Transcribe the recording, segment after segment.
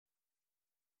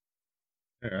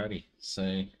Alrighty,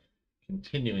 so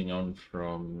continuing on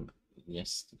from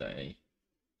yesterday,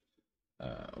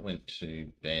 I went to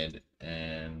bed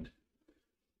and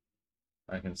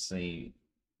I can see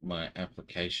my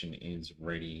application is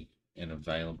ready and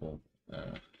available.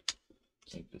 Let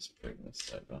me just bring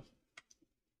this over.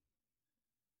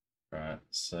 Right,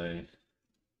 so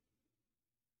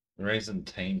the reason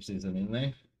Teams isn't in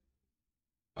there,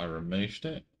 I removed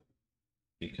it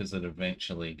because it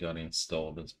eventually got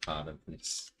installed as part of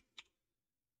this.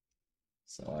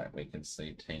 So like we can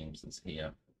see Teams is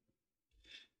here.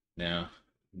 Now,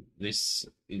 this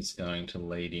is going to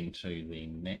lead into the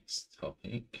next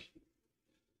topic.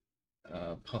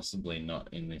 Possibly not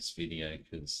in this video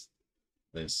because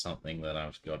there's something that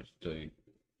I've got to do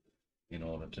in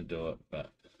order to do it,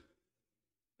 but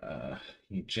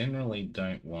you generally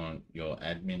don't want your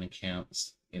admin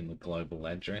accounts in the global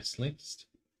address list.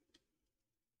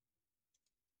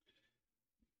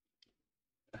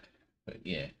 But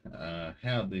yeah,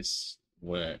 how this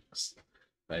works,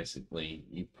 basically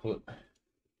you put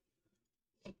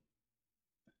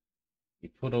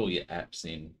all your apps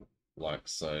in like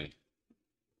so.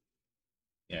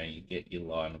 You know, you get your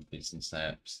line of business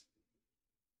apps,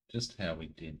 just how we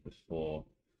did before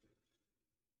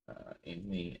in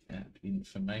the app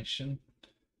information,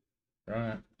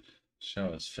 right? Show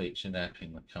us featured app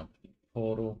in the company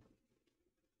portal.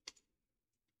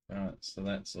 Right, so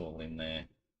that's all in there.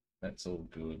 That's all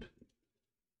good.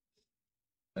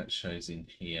 That shows in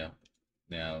here.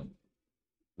 Now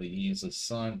the user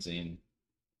signs in.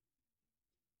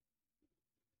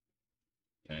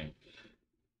 Okay.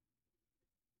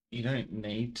 You don't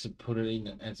need to put it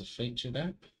in as a featured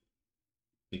app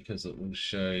because it will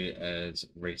show as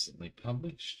recently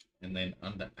published, and then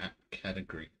under app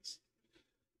categories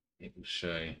it will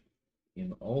show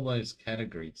in all those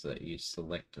categories that you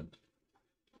selected.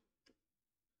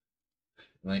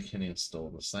 They can install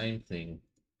the same thing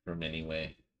from anywhere.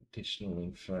 Additional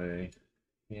info,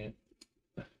 yeah,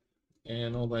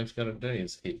 and all they've got to do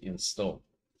is hit install.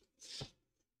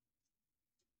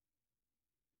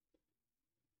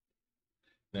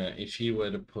 Now, if you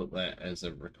were to put that as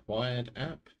a required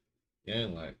app, yeah,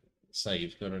 like say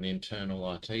you've got an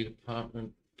internal IT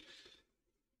department,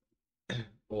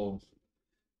 or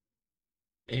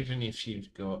even if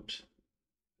you've got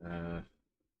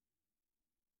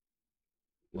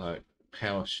like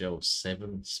PowerShell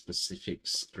 7 specific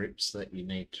scripts that you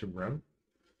need to run,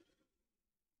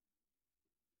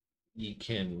 you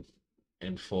can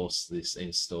enforce this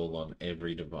install on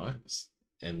every device,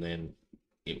 and then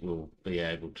it will be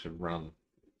able to run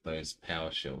those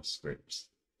PowerShell scripts.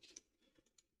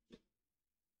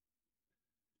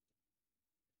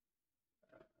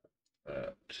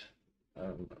 But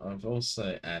I've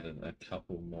also added a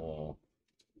couple more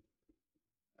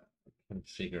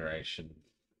configuration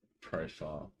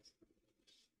profiles.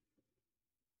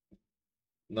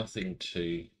 Nothing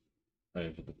too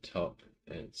over the top.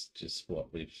 It's just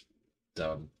what we've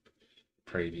done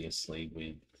previously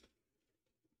with,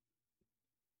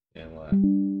 you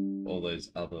know, all those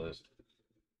other.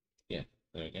 Yeah,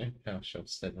 there we go. PowerShell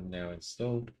 7 now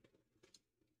installed.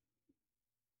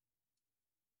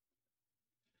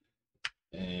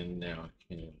 And now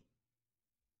I can.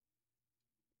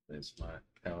 There's my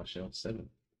PowerShell 7.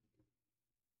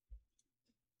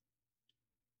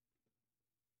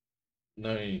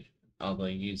 No other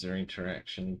user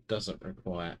interaction, doesn't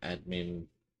require admin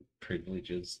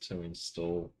privileges to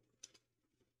install.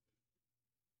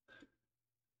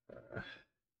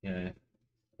 Yeah,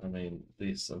 I mean,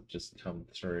 this I've just come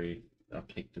through. I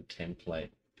picked a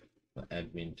template, the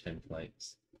admin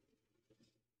templates.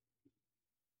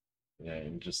 Yeah,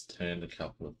 and just turned a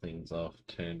couple of things off,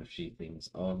 turned a few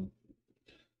things on.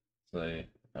 So,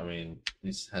 I mean,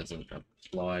 this hasn't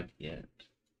applied yet,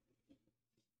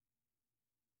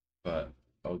 but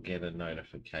I'll get a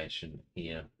notification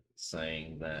here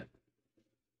saying that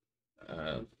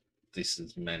this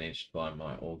is managed by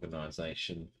my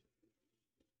organization.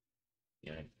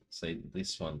 You know, see,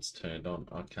 this one's turned on.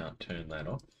 I can't turn that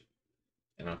off,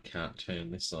 and I can't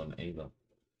turn this on either.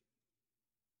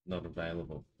 Not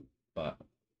available. But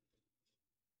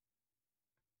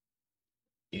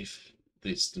if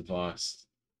this device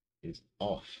is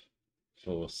off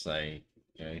for, say,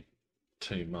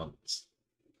 2 months,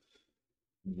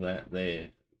 that there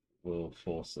will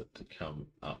force it to come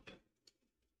up.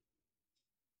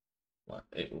 Like,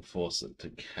 it will force it to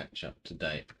catch up to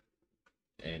date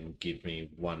and give me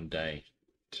 1 day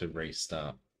to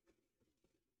restart.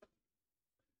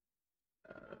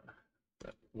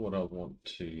 But what I want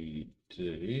to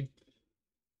do,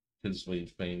 because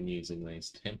we've been using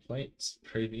these templates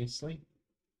previously,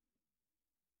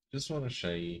 just want to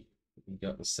show you, you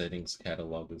got the settings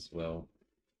catalog as well.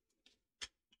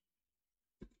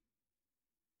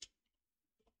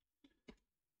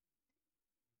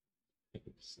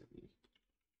 Let's see.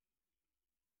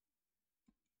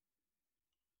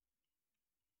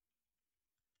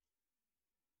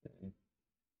 Okay.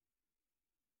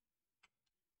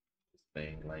 Just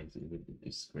being lazy with the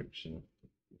description.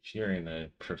 If you're in a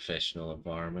professional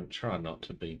environment, try not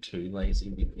to be too lazy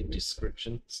with your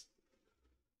descriptions.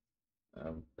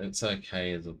 It's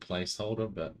okay as a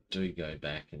placeholder, but do go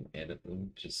back and edit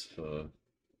them just for,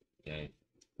 you know,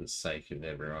 the sake of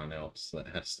everyone else that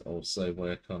has to also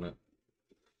work on it.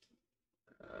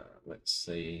 Let's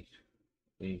see,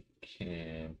 we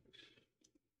can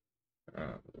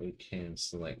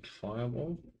select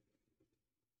firewall,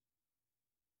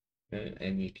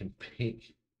 and you can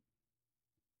pick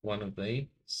one of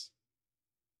these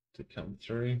to come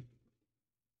through.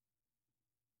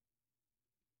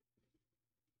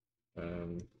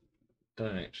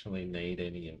 Don't actually need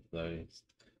any of those.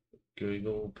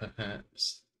 Google,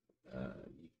 perhaps.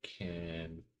 You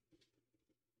can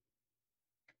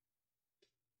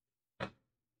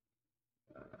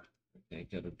okay,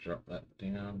 gotta drop that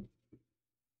down.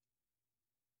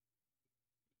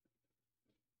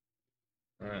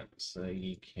 Alright, so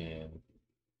you can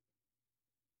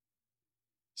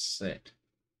set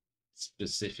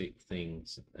specific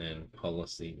things and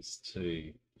policies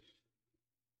to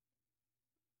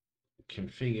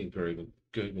configure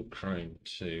Google Chrome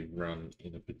to run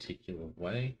in a particular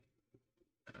way.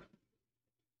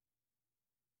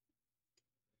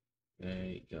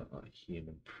 You got like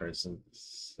human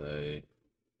presence, so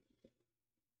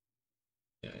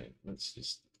let's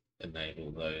just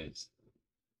enable those.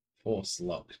 Force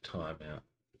lock timeout.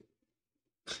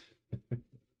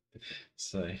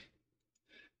 So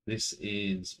this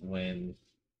is when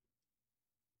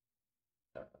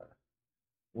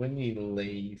you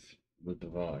leave the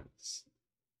device,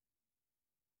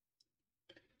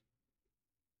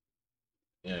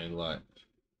 like,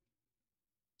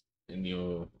 and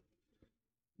your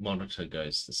monitor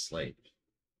goes to sleep,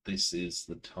 this is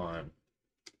the time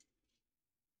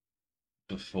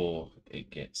before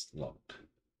it gets locked,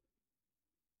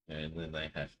 and then they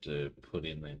have to put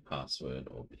in their password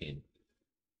or PIN.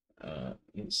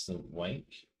 Instant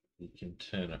wake, you can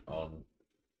turn it on.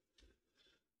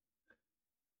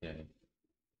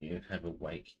 You have a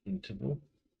wake interval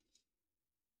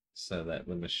so that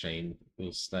the machine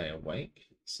will stay awake.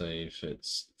 So if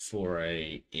it's for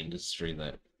a industry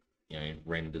that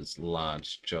renders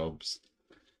large jobs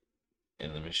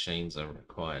and the machines are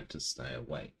required to stay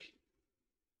awake,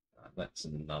 that's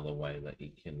another way that you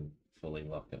can fully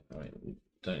lock it.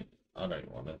 I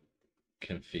don't want to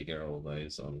configure all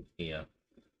those on here.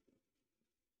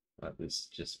 Like, this is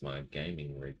just my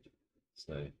gaming rig.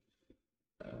 So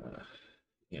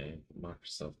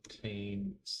Microsoft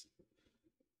Teams.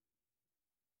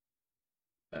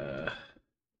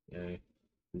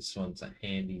 This one's a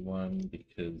handy one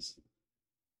because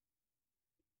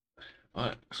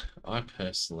I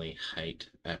personally hate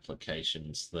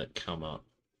applications that come up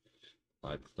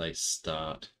like they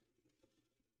start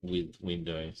with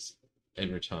Windows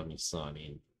every time you sign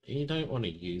in. You don't want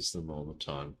to use them all the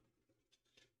time,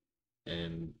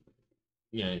 and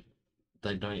they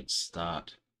don't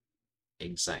start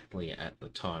exactly at the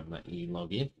time that you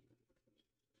log in.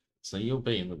 So you'll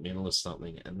be in the middle of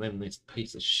something, and then this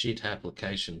piece of shit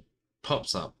application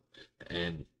pops up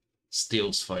and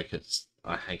steals focus.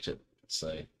 I hate it.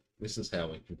 So this is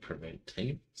how we can prevent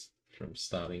Teams from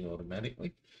starting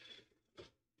automatically.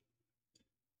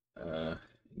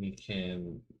 You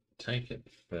can take it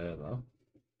further.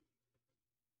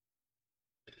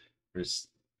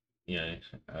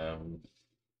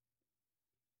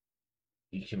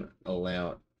 You can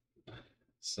allow it.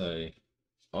 So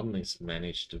on this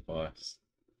managed device,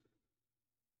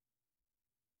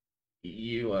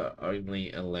 you are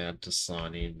only allowed to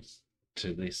sign in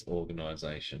to this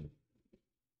organization.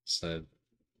 So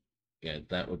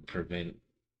that would prevent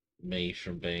me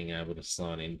from being able to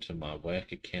sign into my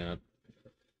work account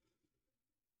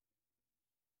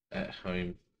at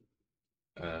home.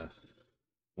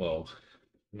 Well,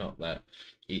 not that.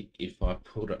 If I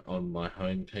put it on my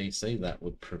home PC, that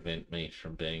would prevent me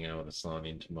from being able to sign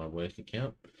into my work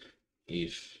account.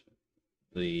 If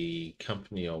the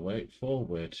company I work for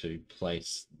were to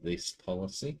place this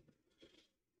policy,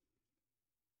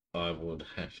 I would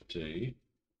have to,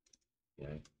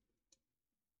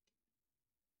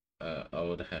 I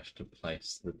would have to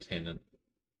place the tenant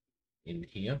in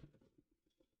here.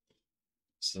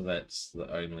 So that's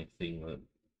the only thing that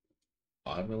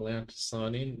I'm allowed to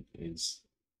sign in, is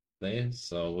there,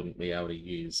 so I wouldn't be able to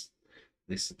use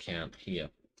this account here.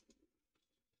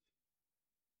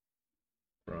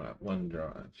 Right,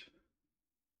 OneDrive.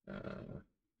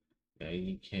 Now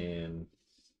you can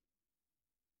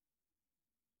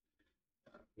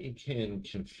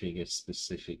configure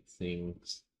specific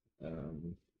things.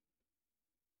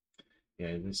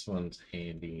 Yeah, this one's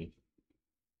handy.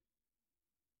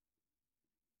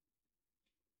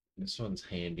 This one's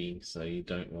handy, so you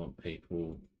don't want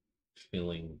people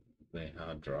filling their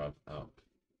hard drive up.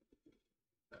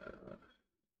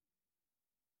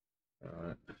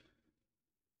 Right.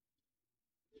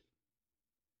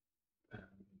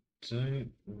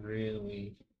 Don't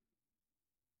really.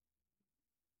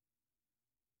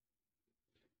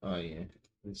 Oh yeah,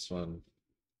 this one.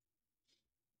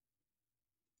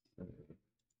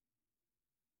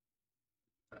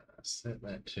 Set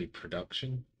that to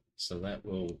production, so that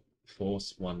will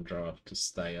force OneDrive to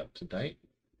stay up to date.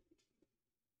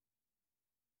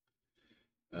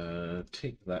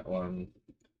 Tick that one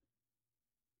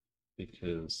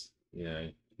because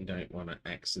you don't want to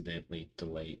accidentally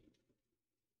delete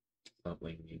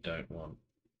something you don't want.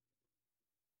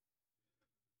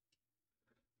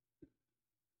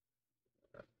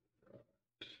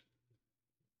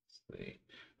 See,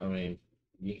 I mean,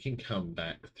 you can come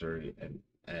back through and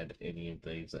add any of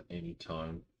these at any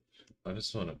time. I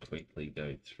just want to quickly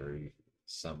go through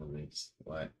some of these,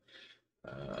 like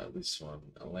this one,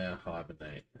 allow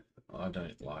hibernate. I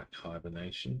don't like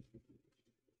hibernation.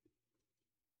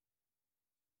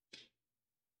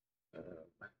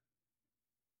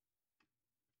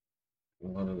 A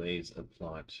lot of these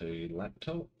apply to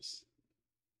laptops.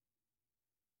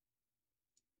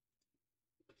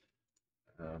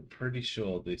 I'm pretty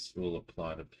sure this will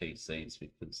apply to PCs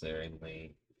because they're in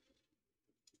the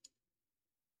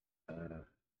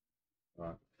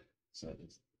right. So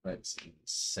that's in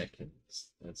seconds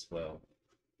as well.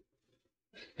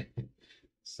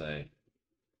 So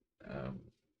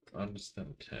I'm just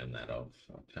going to turn that off.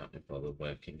 I can't be bothered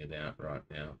working it out right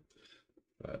now.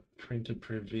 But printer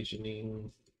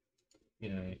provisioning,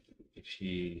 if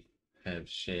you have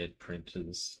shared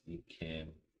printers, you can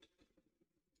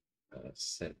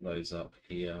set those up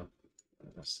here.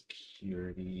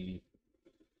 Security,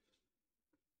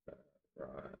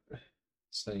 right.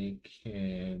 So you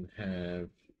can have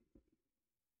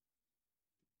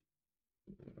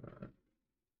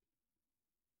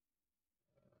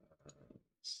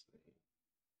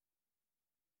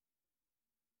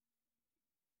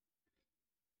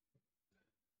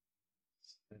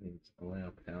settings,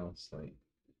 allow power sleep.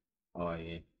 Oh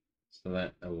yeah, so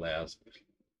that allows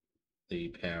the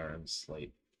power and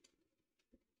sleep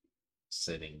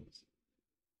settings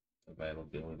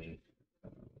availability.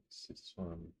 What's this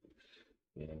one?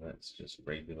 Yeah, that's just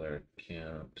regular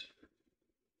account.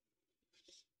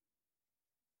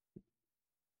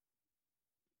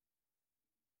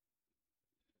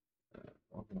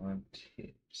 Online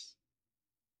tips.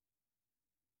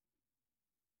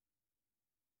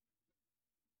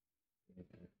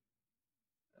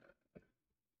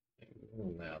 Yeah,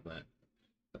 we'll allow that.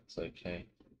 That's okay.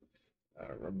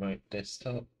 Remote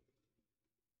desktop.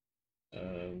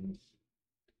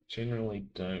 Generally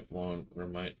don't want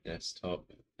remote desktop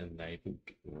enabled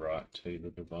right to the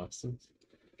devices.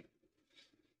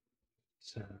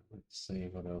 So let's see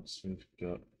what else we've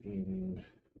got in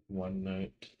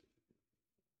OneNote.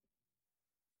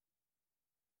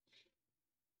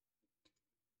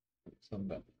 Some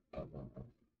that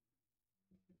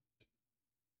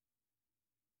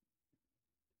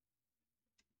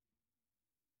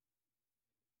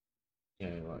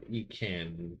like you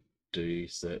can do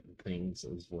certain things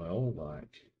as well,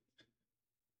 like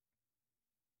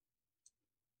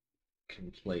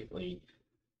completely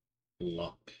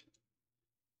lock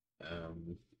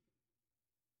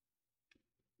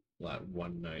like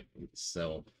OneNote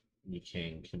itself, you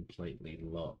can completely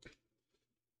lock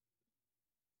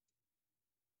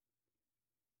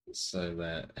so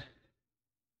that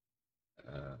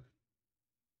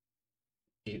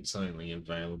it's only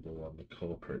available on the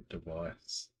corporate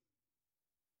device.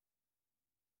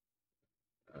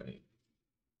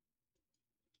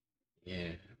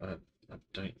 I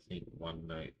don't think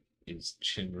OneNote is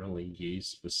generally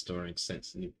used for storing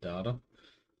sensitive data,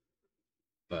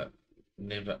 but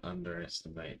never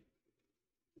underestimate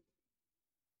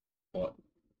what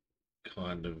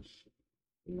kind of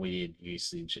weird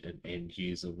usage an end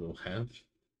user will have.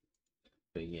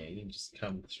 But yeah, you just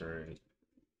come through,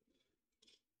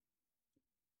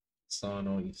 sign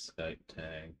all your scope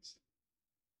tags,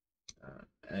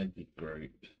 add your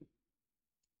group,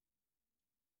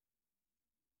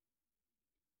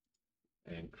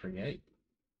 and create.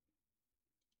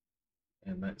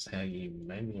 And that's how you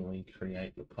manually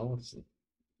create the policy.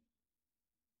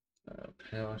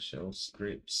 PowerShell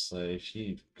scripts. So if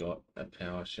you've got a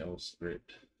PowerShell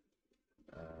script,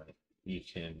 you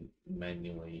can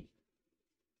manually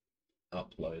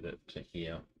upload it to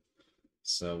here.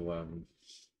 So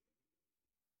let's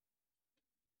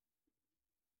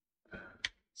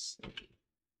see.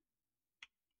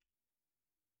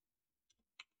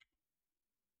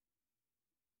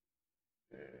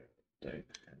 Don't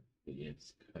have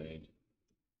VS Code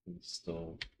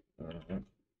installed.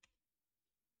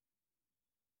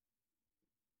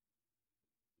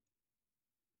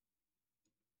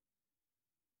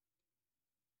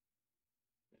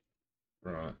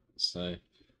 Right, so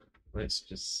let's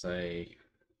just say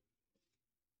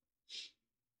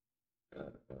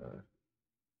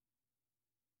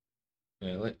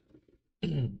yeah,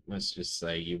 let's just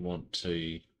say you want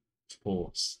to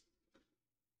force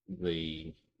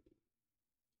the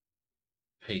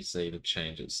PC to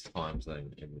change its time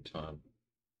zone every time.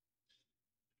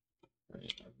 I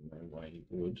don't know why you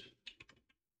would.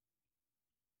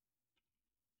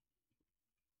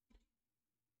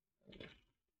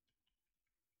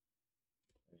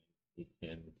 You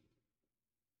can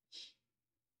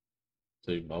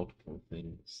do multiple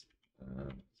things. So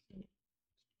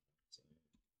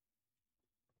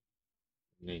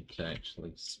you need to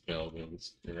actually spell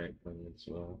these correctly as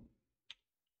well.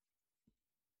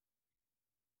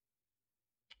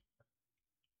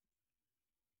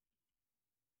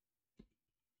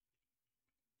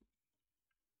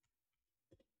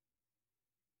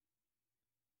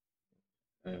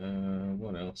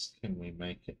 What else can we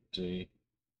make it do?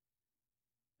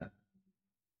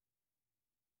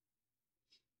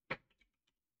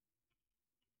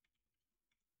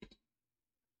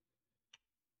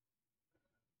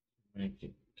 Make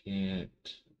it get.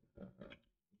 I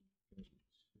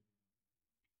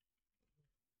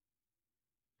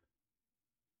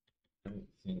don't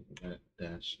think that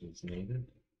dash is needed.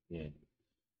 Yeah.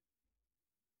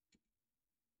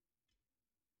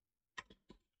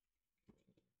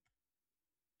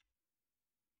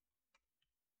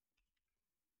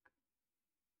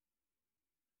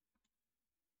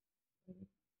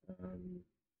 Um,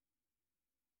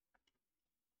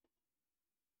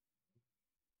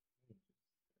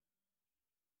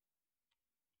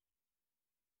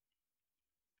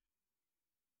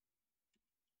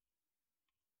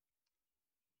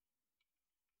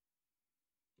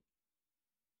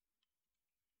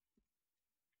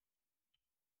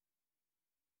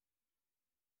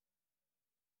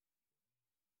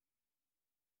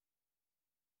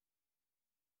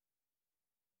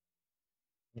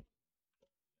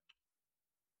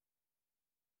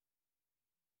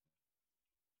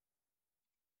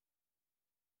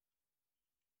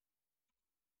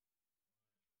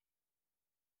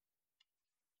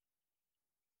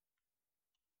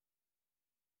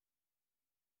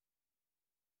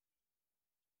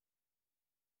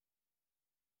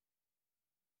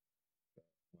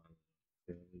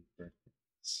 curly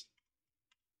brackets.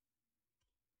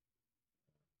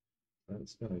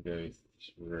 That's going to go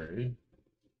through.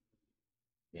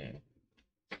 Yeah.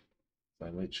 So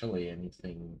literally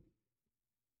anything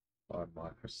by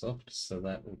Microsoft. So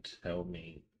that will tell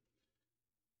me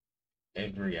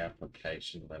every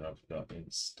application that I've got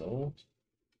installed.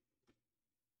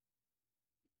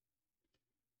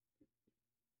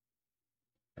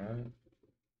 Right.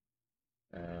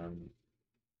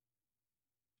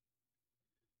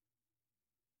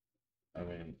 I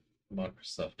mean,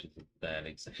 Microsoft is a bad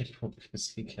example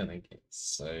because you're going to get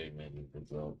so many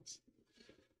results.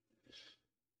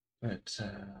 But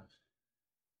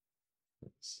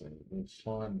let's see, we'll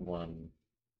find one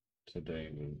to do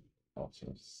with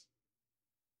Office.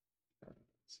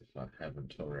 So if I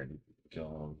haven't already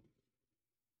gone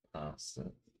past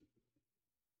it.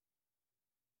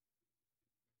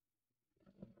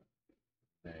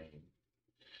 Name.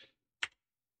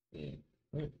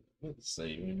 Yeah, let's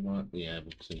see, we might be able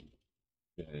to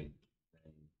go name.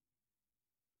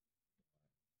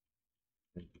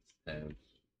 Have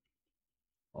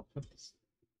Office.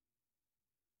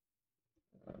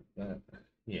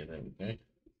 Yeah, there we go.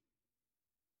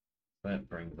 That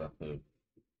brings up a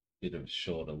bit of a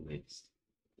shorter list.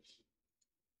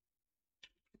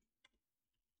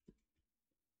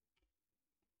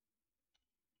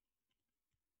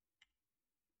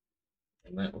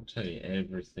 And that will tell you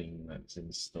everything that's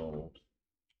installed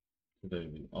to do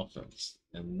with Office.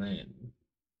 And then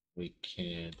we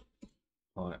can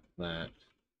type that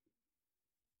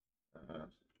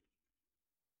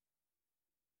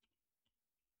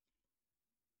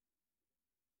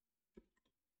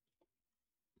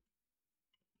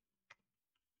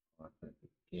type it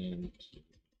into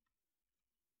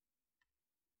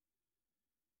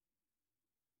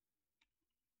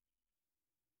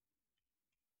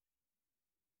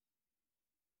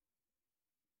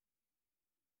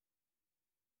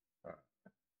right.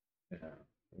 Now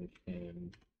we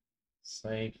can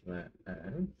save that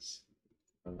as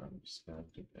I'm just going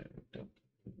to go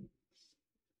documents,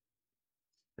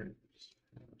 scripts,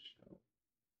 PowerShell.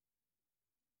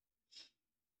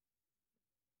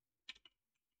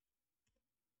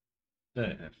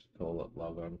 Don't have to call it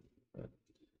logon, but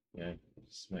yeah,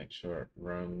 just make sure it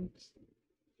runs.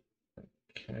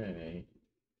 Okay,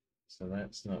 so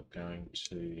that's not going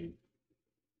to.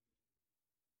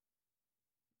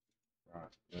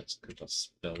 Right, that's because I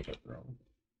spelled it wrong.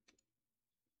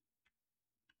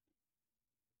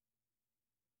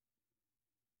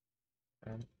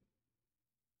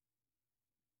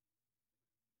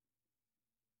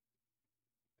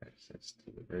 Access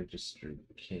to the registry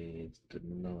key is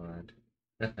denied.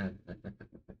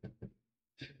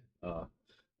 Oh,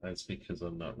 that's because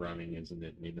I'm not running as an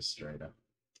administrator.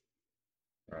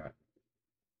 Right,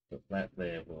 but that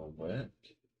there will work.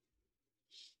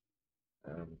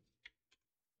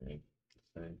 Okay,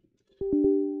 so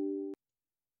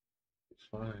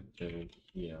if I go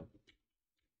here,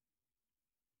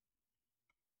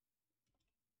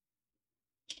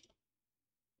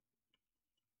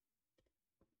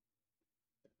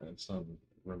 it's on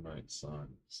remote sign.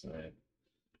 So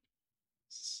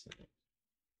let's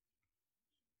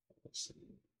see.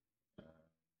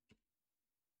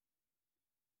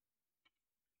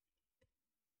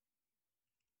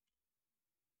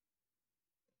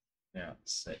 Now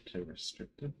it's set to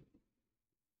restricted.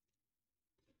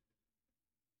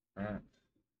 All right.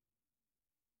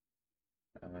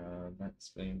 That's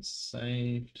been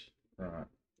saved. Right.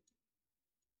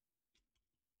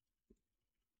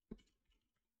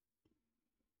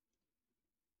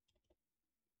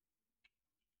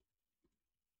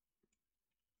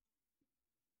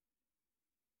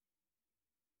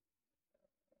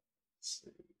 Let's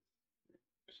see.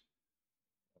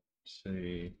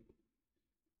 To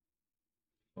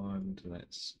find that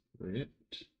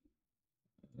script.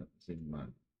 That's in my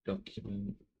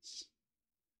documents.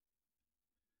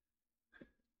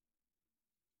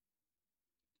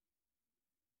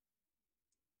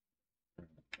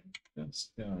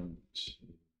 Just going to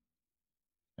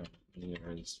come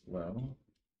here as well.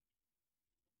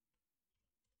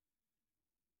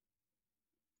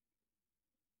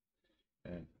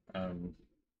 Okay,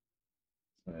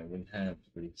 so we have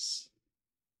this.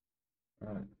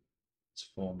 Right, it's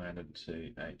formatted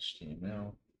to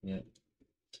HTML. Yep.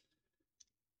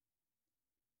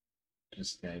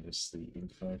 Just gave us the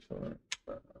info for it,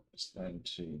 but I'm just going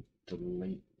to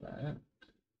delete that.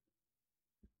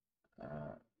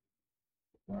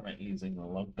 Run it using the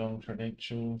logged on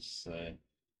credentials, so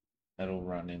that'll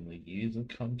run in the user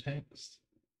context.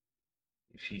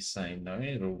 If you say no,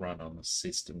 it'll run on the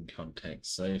system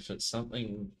context. So if it's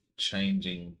something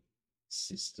changing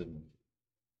system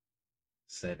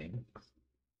settings,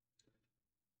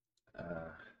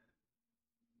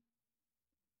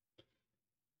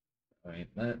 I mean,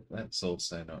 that's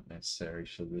also not necessary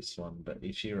for this one, but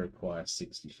if you require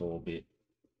 64-bit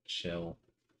shell,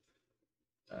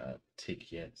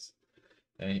 tick yes.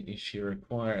 And if you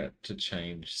require it to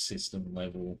change system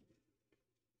level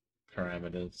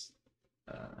parameters,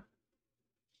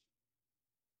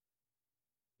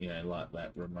 you know, like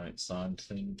that remote sign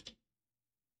thing,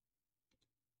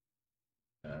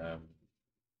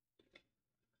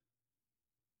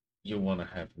 you'll want to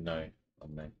have no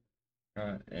on there.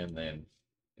 Right, and then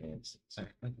it's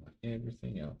exactly like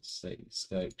everything else. See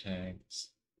scope tags,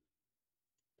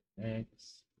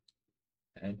 next,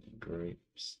 add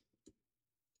groups.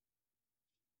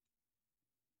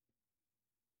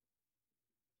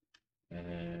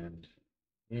 And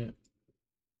yeah.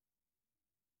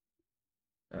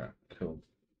 Alright, cool.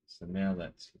 So now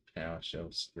that's your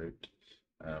PowerShell script.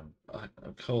 I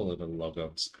call it a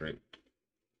logon script.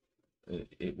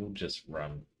 It will just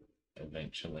run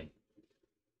eventually.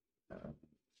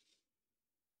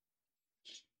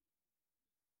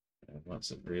 And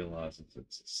once it realizes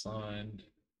it's assigned,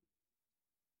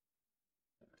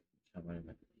 come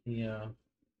over here.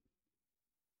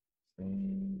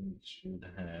 Then should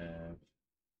have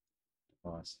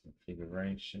device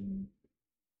configuration.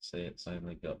 See, it's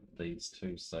only got these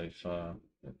two so far.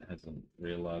 It hasn't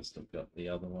realized I've got the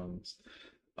other ones.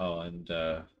 Oh, and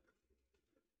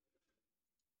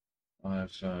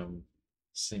I've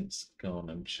since gone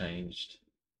and changed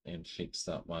and fixed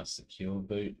up my secure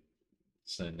boot.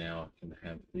 So now I can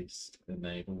have this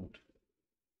enabled.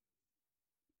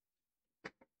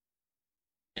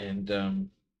 And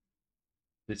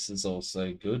This is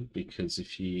also good because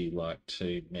if you like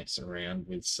to mess around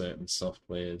with certain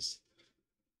softwares,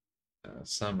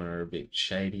 some are a bit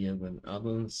shadier than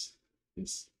others.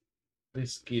 This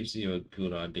gives you a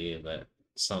good idea that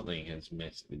something has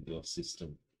messed with your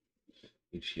system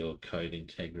if your code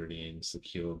integrity and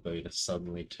secure boot are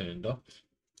suddenly turned off.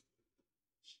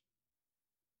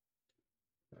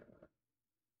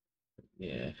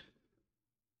 Yeah,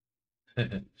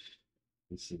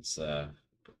 this is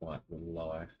quite the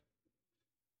lie.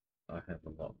 I have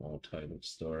a lot more total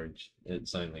storage.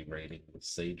 It's only reading the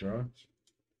C drive.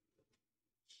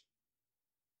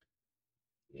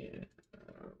 Yeah,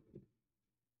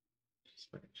 just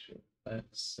make sure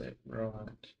that's set right.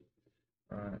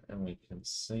 Right, and we can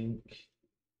sync.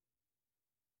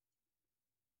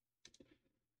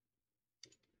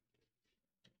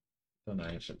 Don't know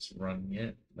if it's run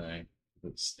yet. No,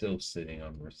 it's still sitting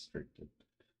on restricted.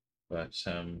 But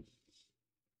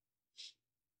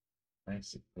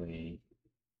basically,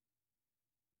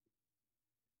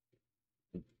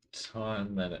 the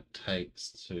time that it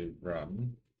takes to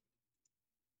run,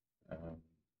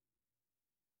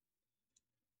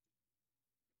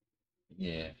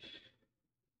 yeah,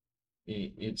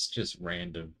 it's just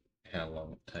random how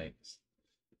long it takes.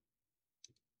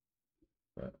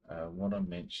 But what I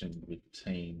mentioned with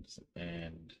Teams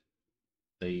and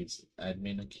these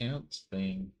admin accounts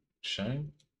being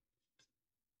shown.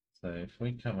 So if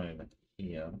we come over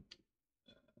here,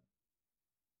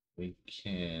 we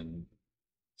can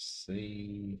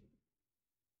see,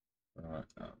 right,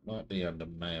 might be under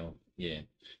mail, yeah.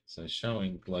 So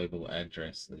showing global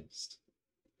address list,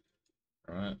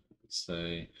 right? So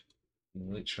you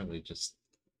literally just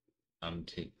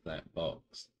untick that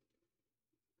box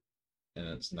and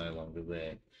it's no longer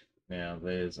there. Now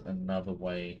there's another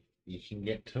way you can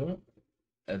get to it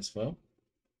as well,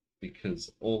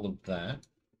 because all of that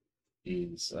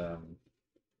is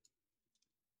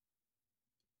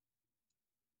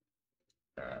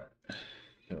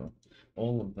cool.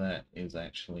 All of that is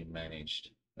actually managed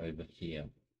over here.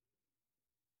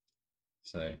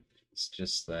 So it's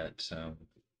just that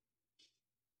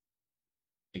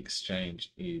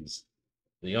Exchange is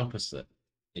the opposite.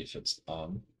 If it's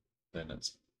on, then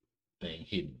it's being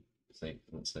hidden. See,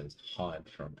 it says hide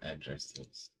from address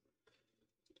list.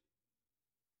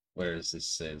 Whereas this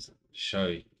says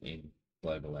show in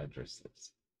global address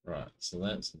list. Right, so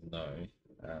that's no.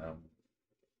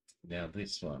 Now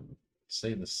this one,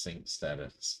 see the sync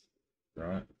status,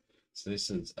 right? So this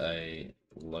is a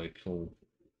local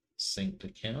synced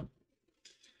account.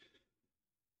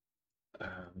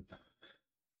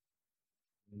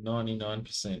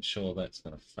 99% sure that's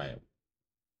going to fail.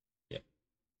 Yep.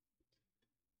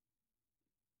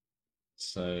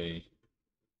 So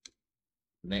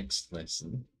next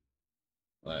lesson,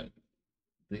 like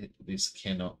this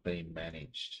cannot be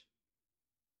managed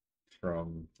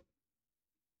from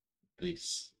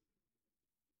this,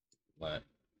 like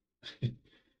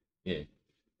yeah,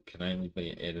 can only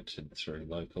be edited through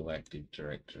local Active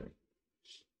Directory,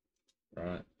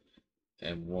 right?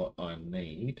 And what I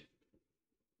need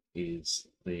is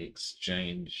the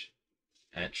Exchange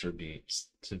attributes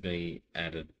to be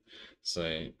added.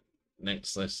 So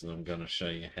next lesson I'm going to show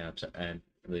you how to add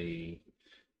the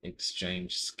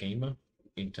Exchange schema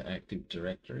into Active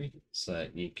Directory so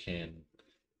that you can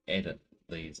edit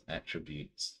these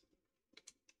attributes.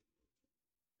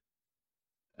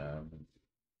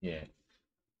 Yeah,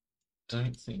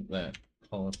 don't think that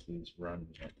policy is run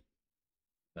yet.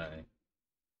 No,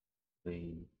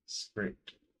 the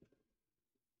script.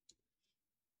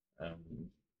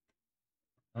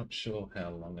 Not sure how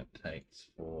long it takes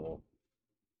for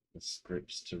the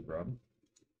scripts to run,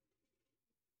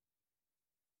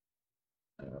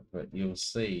 but you'll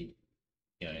see,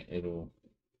 you know, it'll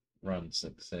run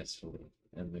successfully,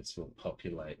 and this will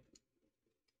populate.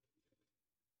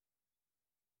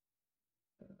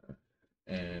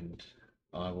 And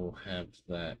I will have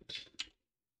that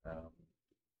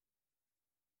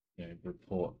you know,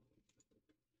 report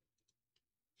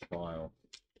file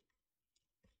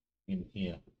in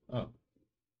here. Oh,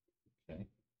 okay.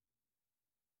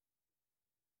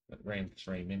 It ran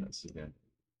 3 minutes ago,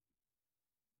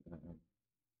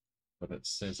 but it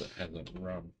says it hasn't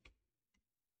run.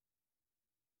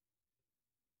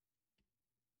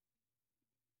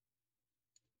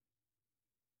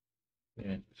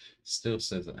 Yeah, still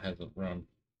says it hasn't run,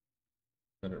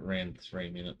 but it ran 3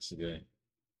 minutes ago.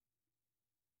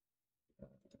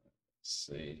 Let's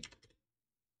see.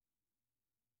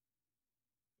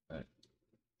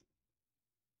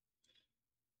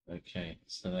 Okay,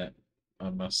 so that I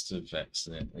must have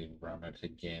accidentally run it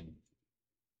again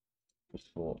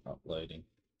before uploading.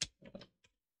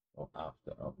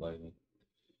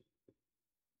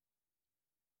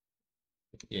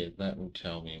 yeah, that will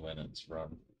tell me when it's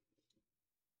run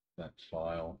that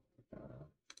file.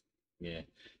 Yeah,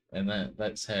 and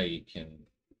that's how you can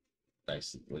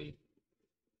basically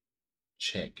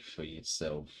check for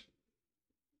yourself.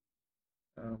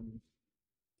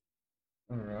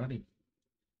 Alrighty,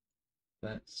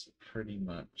 that's pretty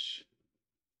much.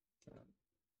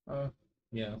 Oh,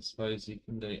 yeah, I suppose you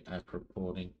can do app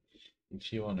reporting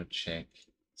if you want to check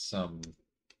some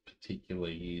particular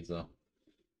user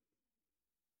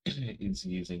is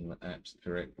using the apps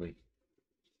correctly.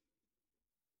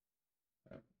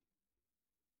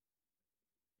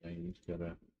 You've got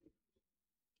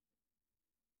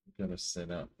to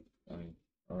set up. I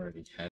already had